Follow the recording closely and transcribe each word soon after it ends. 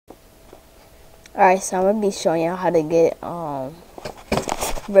Alright, so I'm gonna be showing you how to get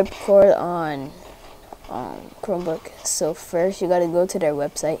Ripcord on Chromebook. So first you gotta go to their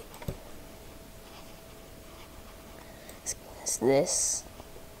website. It's this.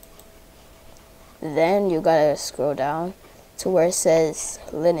 Then you gotta scroll down to where it says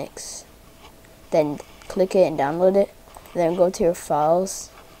Linux. Then click it and download it. Then go to your files.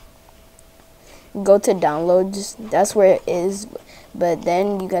 Go to downloads. That's where it is. But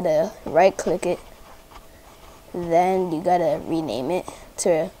then you gotta right click it. Then you gotta rename it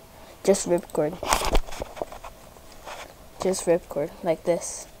to just Ripcord. Just Ripcord, like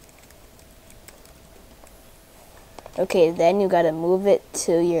this. Okay, then you gotta move it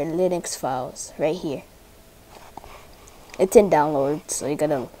to your Linux files right here. It's in downloads, so you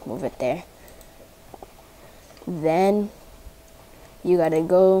gotta move it there. Then you gotta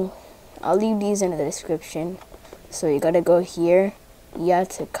go, I'll leave these in the description. So you gotta go here. You have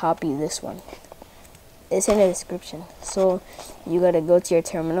to copy this one. It's in the description. So you gotta go to your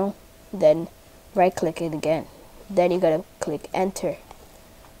terminal, then right click it again. Then you gotta click enter.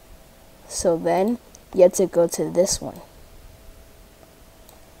 So then you have to go to this one.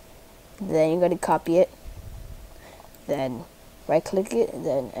 Then you gotta copy it. Then right click it,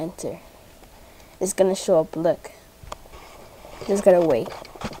 then enter. It's gonna show up, look. Just gotta wait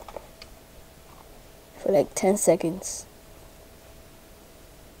for like 10 seconds.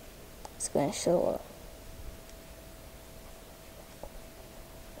 It's gonna show up.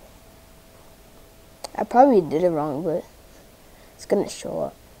 I probably did it wrong, but it's gonna show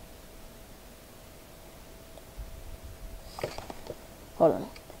up. Hold on.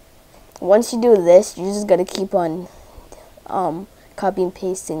 Once you do this, you just gotta keep on copy and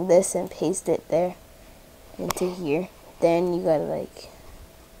pasting this and paste it there into here. Then you gotta like,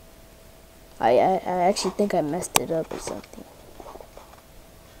 I actually think I messed it up or something.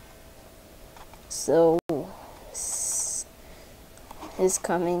 So it's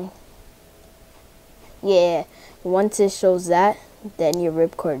coming. Yeah, once it shows that, then your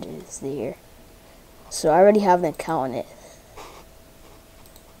Ripcord is there. So I already have an account on it.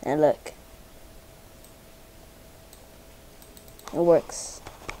 And look, it works.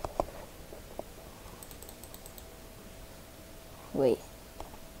 Wait.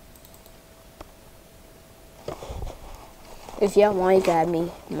 If y'all want, you can add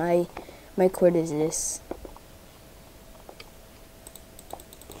me. My cord is this.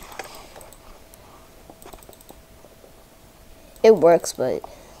 It works, but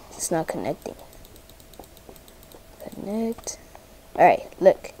it's not connecting. Connect. Alright,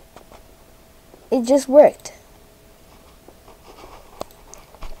 look. It just worked.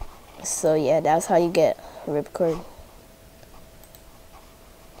 So yeah, that's how you get Ripcord.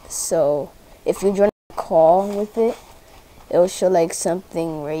 So if you join a call with it, it'll show like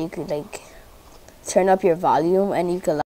something where you could like turn up your volume and you could